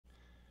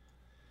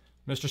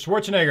Mr.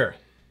 Schwarzenegger,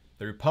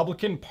 the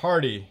Republican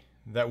Party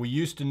that we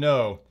used to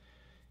know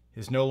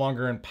is no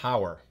longer in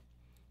power.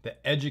 The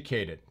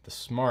educated, the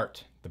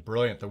smart, the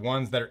brilliant, the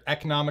ones that are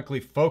economically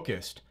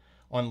focused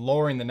on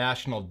lowering the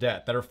national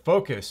debt, that are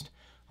focused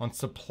on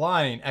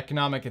supplying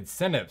economic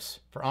incentives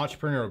for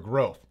entrepreneurial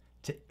growth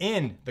to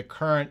end the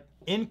current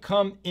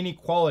income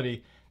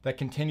inequality that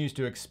continues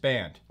to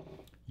expand.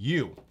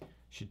 You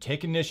should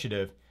take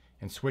initiative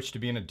and switch to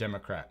being a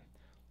Democrat.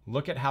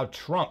 Look at how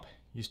Trump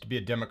used to be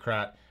a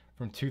Democrat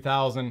from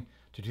 2000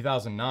 to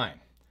 2009.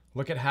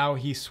 Look at how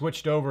he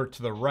switched over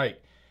to the right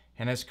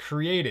and has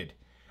created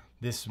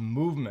this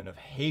movement of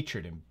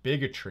hatred and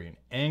bigotry and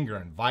anger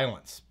and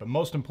violence, but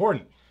most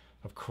important,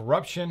 of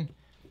corruption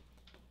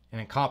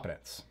and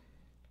incompetence.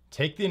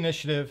 Take the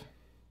initiative.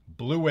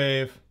 Blue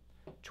Wave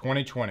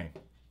 2020.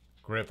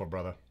 Grateful,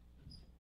 brother.